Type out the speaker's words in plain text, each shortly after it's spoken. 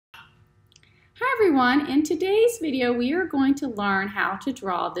Hi everyone, in today's video we are going to learn how to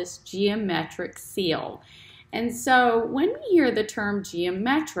draw this geometric seal. And so when we hear the term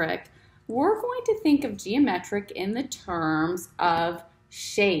geometric, we're going to think of geometric in the terms of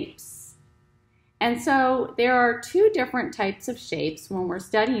shapes. And so there are two different types of shapes when we're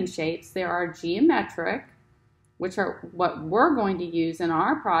studying shapes. There are geometric, which are what we're going to use in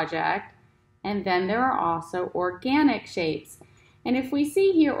our project, and then there are also organic shapes. And if we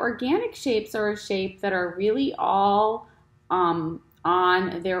see here, organic shapes are a shape that are really all on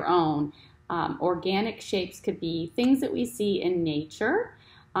their own. Organic shapes could be things that we see in nature,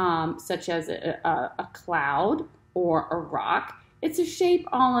 such as a cloud or a rock. It's a shape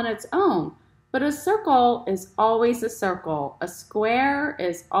all on its own. But a circle is always a circle. A square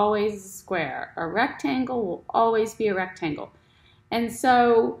is always a square. A rectangle will always be a rectangle. And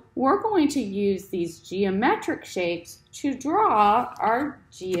so we're going to use these geometric shapes to draw our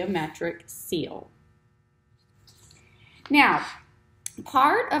geometric seal. Now,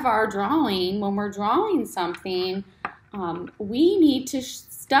 part of our drawing, when we're drawing something, we need to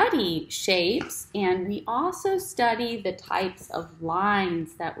study shapes, and we also study the types of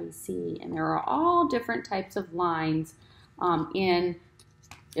lines that we see. And there are all different types of lines when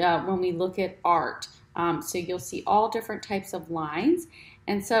we look at art. So you'll see all different types of lines.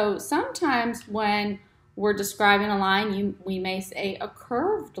 And so sometimes when we're describing a line, we may say a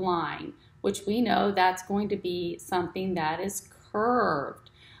curved line, which we know that's going to be something that is curved.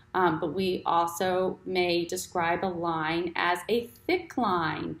 But we also may describe a line as a thick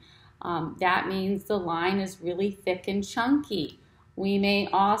line. That means the line is really thick and chunky. We may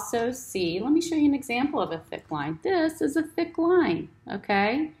also see, let me show you an example of a thick line. This is a thick line,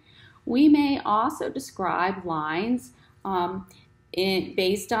 okay? We may also describe lines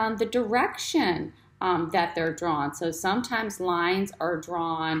based on the direction that they're drawn. So sometimes lines are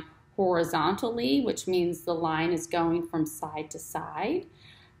drawn horizontally, which means the line is going from side to side.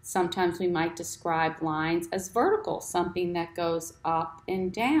 Sometimes we might describe lines as vertical, something that goes up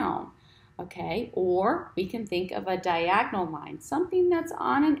and down, okay? Or we can think of a diagonal line. Something that's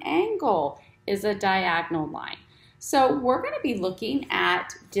on an angle is a diagonal line. So we're going to be looking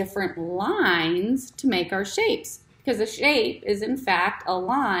at different lines to make our shapes, because a shape is in fact a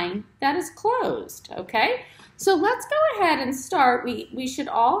line that is closed, okay? So let's go ahead and start. We should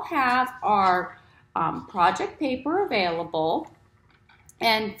all have our project paper available.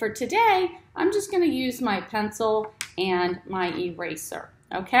 And for today, I'm just going to use my pencil and my eraser,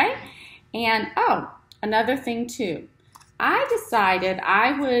 okay? And another thing too, I decided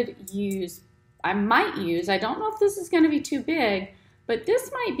I might use, I don't know if this is going to be too big, but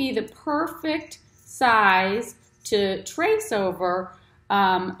this might be the perfect size to trace over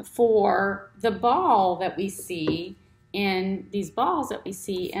for the ball that we see in these balls that we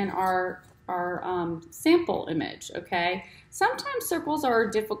see in our sample image, okay? Sometimes circles are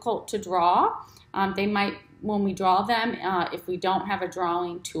difficult to draw. They might, when we draw them, if we don't have a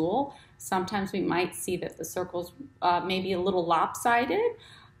drawing tool, sometimes we might see that the circles may be a little lopsided.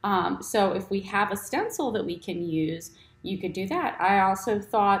 So if we have a stencil that we can use, you could do that. I also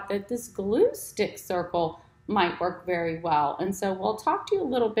thought that this glue stick circle might work very well. And so we'll talk to you a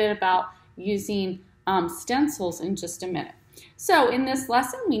little bit about using stencils in just a minute. So in this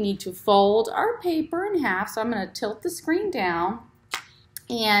lesson, we need to fold our paper in half. So I'm going to tilt the screen down,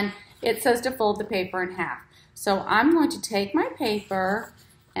 and it says to fold the paper in half. So I'm going to take my paper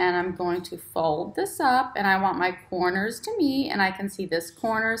and I'm going to fold this up, and I want my corners to meet, and I can see this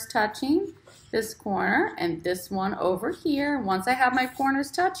corner's touching this corner and this one over here. Once I have my corners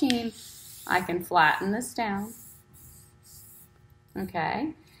touching, I can flatten this down.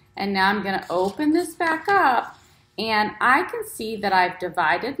 Okay, and now I'm going to open this back up, and I can see that I've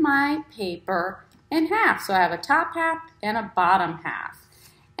divided my paper in half. So I have a top half and a bottom half.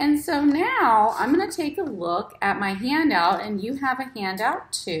 And so now I'm going to take a look at my handout, and you have a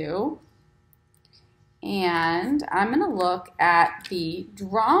handout too. And I'm going to look at the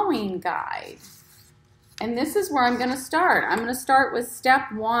drawing guide. And this is where I'm going to start. I'm going to start with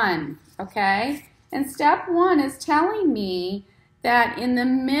step 1, okay? And step 1 is telling me that in the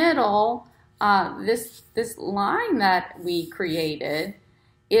middle, this line that we created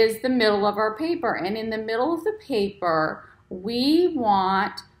is the middle of our paper. And in the middle of the paper, we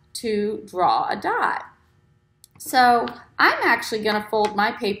want to draw a dot. So I'm actually going to fold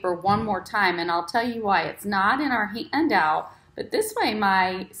my paper one more time, and I'll tell you why. It's not in our handout, but this way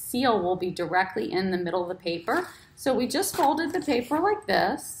my seal will be directly in the middle of the paper. So we just folded the paper like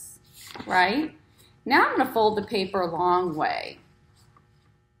this, right? Now I'm going to fold the paper a long way.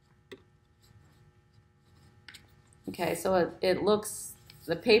 Okay, so it looks,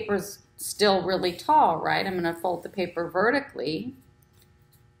 the paper's still really tall, right? I'm going to fold the paper vertically.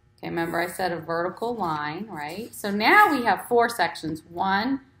 Okay, remember I said a vertical line, right? So now we have 4 sections.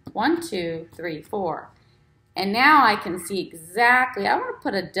 1, 2, 3, 4. And now I can see exactly, I want to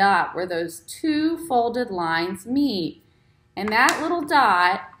put a dot where those 2 folded lines meet. And that little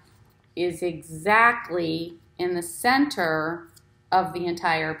dot is exactly in the center of the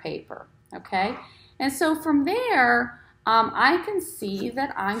entire paper, okay? And so from there, I can see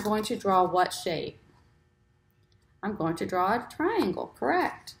that I'm going to draw what shape? I'm going to draw a triangle,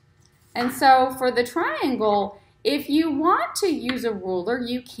 correct? And so for the triangle, if you want to use a ruler,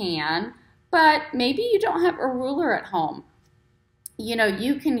 you can, but maybe you don't have a ruler at home. You know,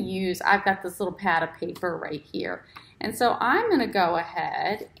 you can use, I've got this little pad of paper right here. And so I'm going to go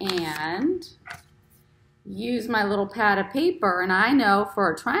ahead and use my little pad of paper, and I know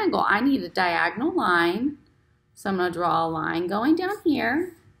for a triangle I need a diagonal line. So I'm going to draw a line going down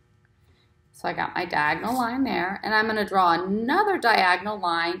here. So I got my diagonal line there, and I'm going to draw another diagonal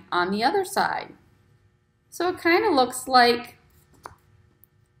line on the other side. So it kind of looks like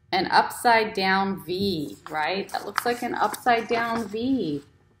an upside down V, right? That looks like an upside down V.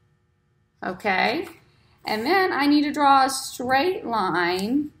 Okay? And then I need to draw a straight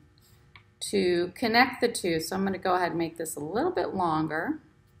line to connect the two. So I'm going to go ahead and make this a little bit longer.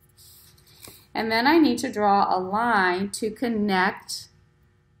 And then I need to draw a line to connect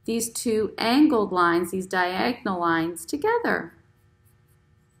these 2 angled lines, these diagonal lines together.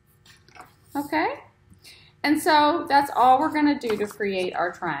 Okay? And so that's all we're going to do to create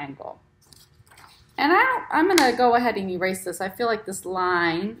our triangle. And I'm going to go ahead and erase this. I feel like this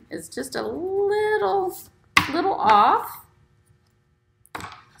line is just a little off.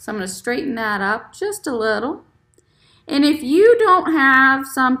 So I'm going to straighten that up just a little. And if you don't have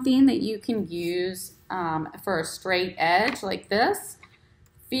something that you can use for a straight edge like this,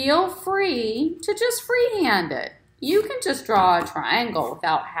 feel free to just freehand it. You can just draw a triangle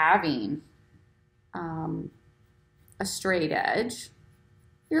without having a straight edge.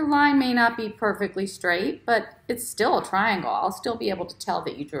 Your line may not be perfectly straight, but it's still a triangle. I'll still be able to tell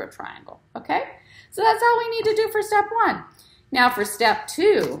that you drew a triangle, okay? So that's all we need to do for step 1. Now for step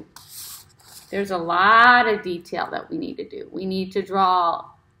 2, there's a lot of detail that we need to do. We need to draw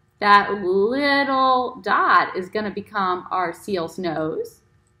that little dot is going to become our seal's nose.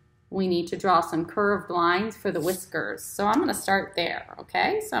 We need to draw some curved lines for the whiskers. So I'm going to start there,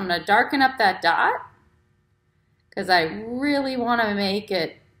 okay? So I'm going to darken up that dot because I really want to make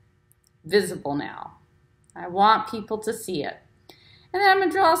it visible now. I want people to see it. And then I'm going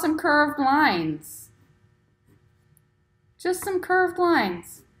to draw some curved lines. Just some curved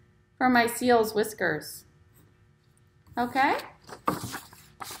lines for my seal's whiskers. Okay?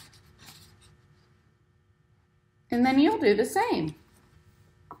 And then you'll do the same.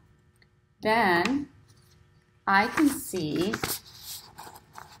 Then I can see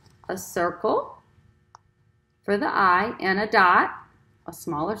a circle for the eye and a dot, a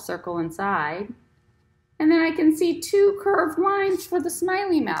smaller circle inside. And then I can see 2 curved lines for the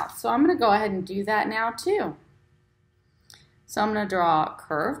smiley mouth. So I'm going to go ahead and do that now too. So I'm going to draw a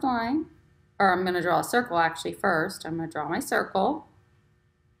curved line, or I'm going to draw a circle actually first. I'm going to draw my circle.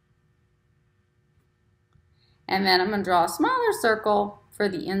 And then I'm going to draw a smaller circle for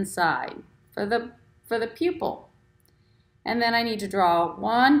the inside, for the pupil. And then I need to draw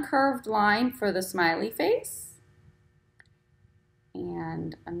 1 curved line for the smiley face.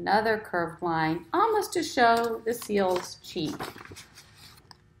 And another curved line almost to show the seal's cheek.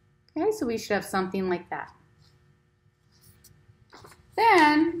 Okay, so we should have something like that.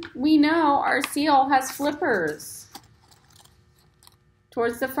 Then we know our seal has flippers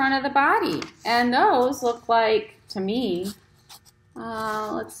towards the front of the body. And those look like, to me,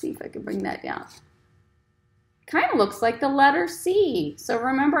 let's see if I can bring that down. Kind of looks like the letter C. So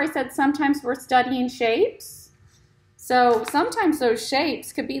remember I said sometimes we're studying shapes? So sometimes those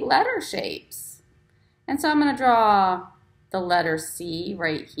shapes could be letter shapes. And so I'm going to draw the letter C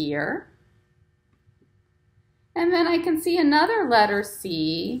right here. And then I can see another letter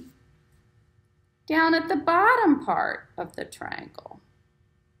C down at the bottom part of the triangle.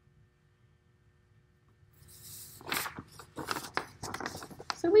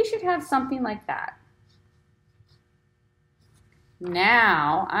 So we should have something like that.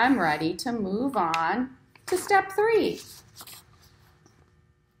 Now I'm ready to move on to step 3.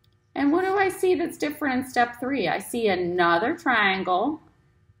 And what do I see that's different in step 3? I see another triangle,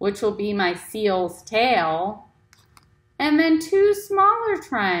 which will be my seal's tail, and then 2 smaller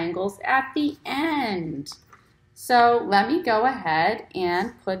triangles at the end. So let me go ahead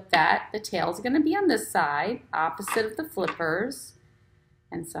and put that, the tail's going to be on this side, opposite of the flippers.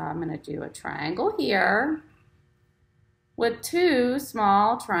 And so I'm going to do a triangle here with two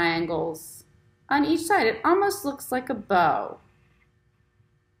small triangles on each side. It almost looks like a bow.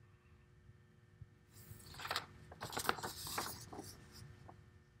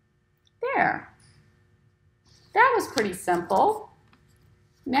 There. That was pretty simple.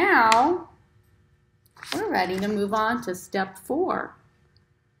 Now, we're ready to move on to step 4.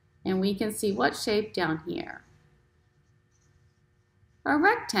 And we can see what shape down here. A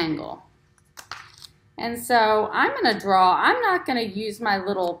rectangle. And so I'm going to draw, I'm not going to use my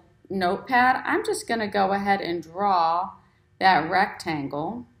little notepad. I'm just going to go ahead and draw that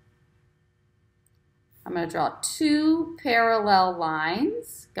rectangle. I'm going to draw 2 parallel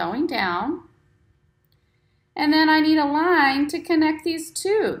lines going down. And then I need a line to connect these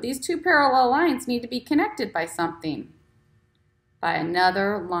two. These 2 parallel lines need to be connected by something. By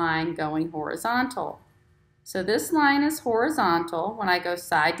another line going horizontal. So this line is horizontal. When I go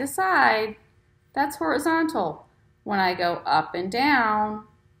side to side, that's horizontal. When I go up and down,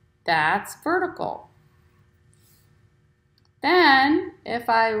 that's vertical. Then, if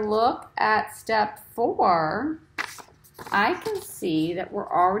I look at step 4, I can see that we're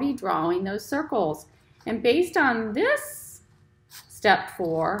already drawing those circles. And based on this step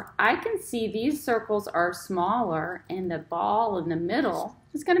 4, I can see these circles are smaller and the ball in the middle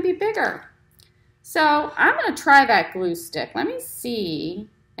is going to be bigger. So I'm going to try that glue stick. Let me see.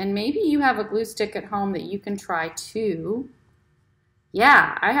 And maybe you have a glue stick at home that you can try too.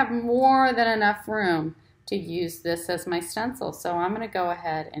 Yeah, I have more than enough room to use this as my stencil. So I'm going to go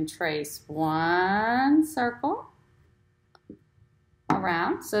ahead and trace 1 circle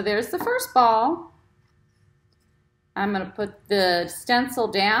around. So there's the first ball. I'm going to put the stencil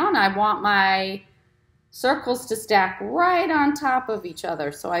down. I want my circles to stack right on top of each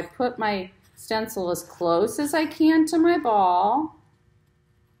other. So I put my stencil as close as I can to my ball.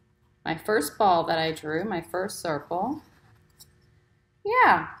 My first ball that I drew, my first circle.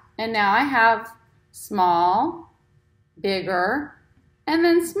 Yeah, and now I have small, bigger, and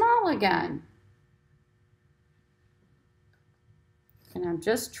then small again. And I'm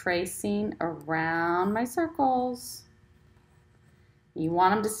just tracing around my circles. You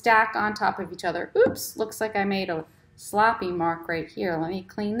want them to stack on top of each other. Oops, looks like I made a sloppy mark right here. Let me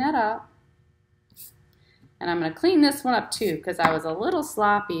clean that up. And I'm going to clean this one up too because I was a little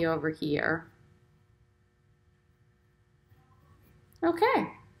sloppy over here.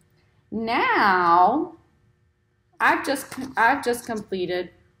 Okay, now I've just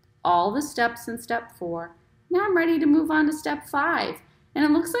completed all the steps in step 4. Now I'm ready to move on to step 5. And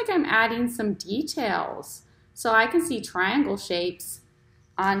it looks like I'm adding some details. So I can see triangle shapes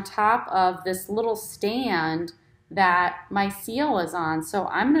on top of this little stand that my seal is on. So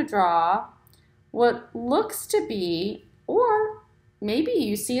I'm going to draw what looks to be, or maybe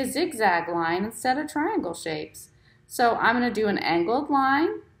you see a zigzag line instead of triangle shapes. So I'm going to do an angled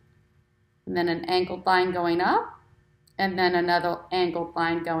line, and then an angled line going up, and then another angled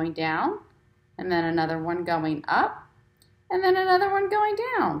line going down, and then another one going up, and then another one going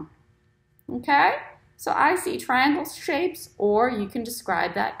down. Okay? So I see triangle shapes, or you can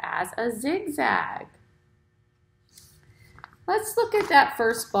describe that as a zigzag. Let's look at that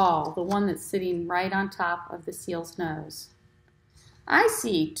first ball, the one that's sitting right on top of the seal's nose. I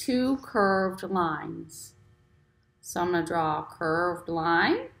see 2 curved lines. So I'm going to draw a curved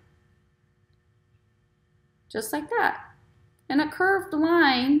line, just like that. And a curved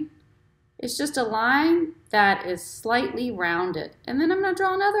line is just a line that is slightly rounded. And then I'm going to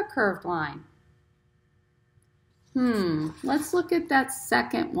draw another curved line. Let's look at that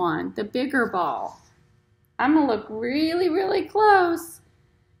second one, the bigger ball. I'm going to look really, really close.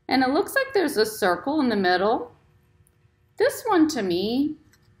 And it looks like there's a circle in the middle. This one to me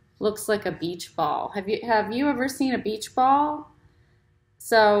looks like a beach ball. Have you ever seen a beach ball?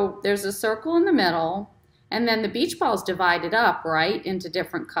 So there's a circle in the middle, and then the beach ball is divided up, right, into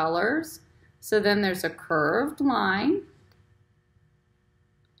different colors. So then there's a curved line,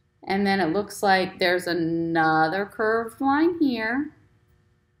 and then it looks like there's another curved line here.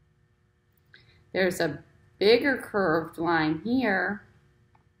 There's a bigger curved line here,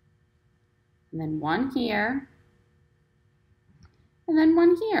 and then one here, and then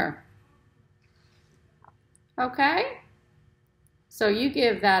one here. Okay? So you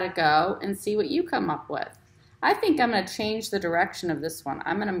give that a go and see what you come up with. I think I'm going to change the direction of this one.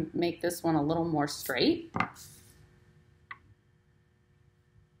 I'm going to make this one a little more straight.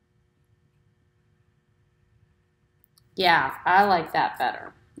 Yeah, I like that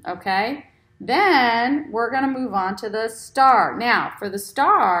better. Okay? Then we're going to move on to the star. Now, for the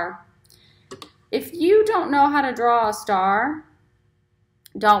star, if you don't know how to draw a star,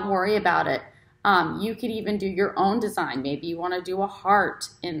 Don't worry about it. You could even do your own design. Maybe you want to do a heart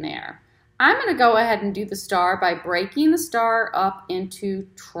in there. I'm going to go ahead and do the star by breaking the star up into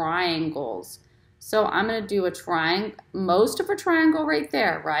triangles. So I'm going to do a triangle, most of a triangle right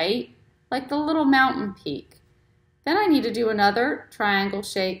there, right? Like the little mountain peak. Then I need to do another triangle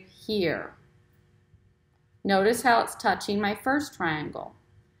shape here. Notice how it's touching my first triangle.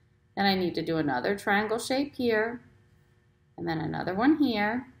 Then I need to do another triangle shape here, and then another one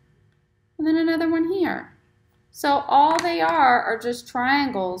here, and then another one here. So all they are just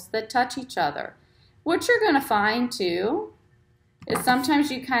triangles that touch each other. What you're going to find too is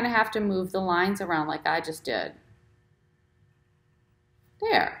sometimes you kind of have to move the lines around like I just did.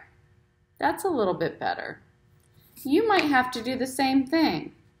 There. That's a little bit better. You might have to do the same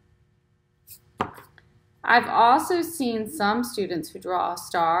thing. I've also seen some students who draw a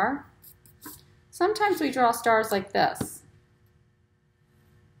star. Sometimes we draw stars like this.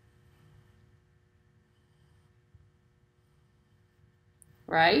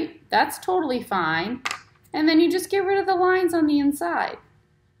 Right? That's totally fine. And then you just get rid of the lines on the inside.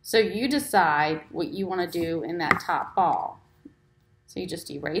 So you decide what you want to do in that top ball. So you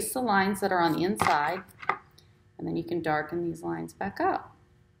just erase the lines that are on the inside, and then you can darken these lines back up.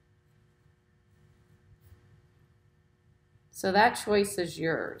 So that choice is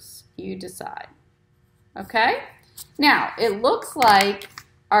yours. You decide. Okay? Now, it looks like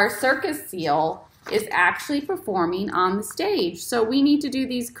our circus seal is actually performing on the stage. So we need to do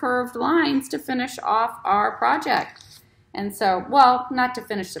these curved lines to finish off our project. And so, well, not to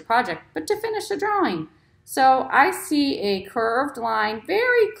finish the project, but to finish the drawing. So I see a curved line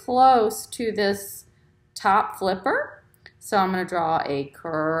very close to this top flipper. So I'm going to draw a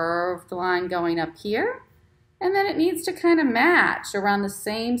curved line going up here. And then it needs to kind of match around the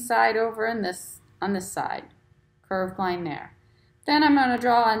same side over in on this side. Curved line there. Then I'm going to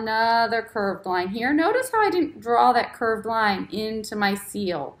draw another curved line here. Notice how I didn't draw that curved line into my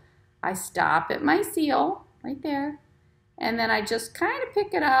seal. I stop at my seal right there. And then I just kind of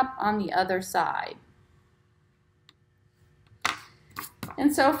pick it up on the other side.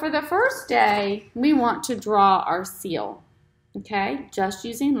 And so for the first day, we want to draw our seal, okay? Just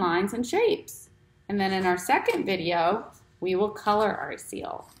using lines and shapes. And then in our second video, we will color our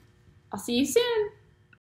seal. I'll see you soon.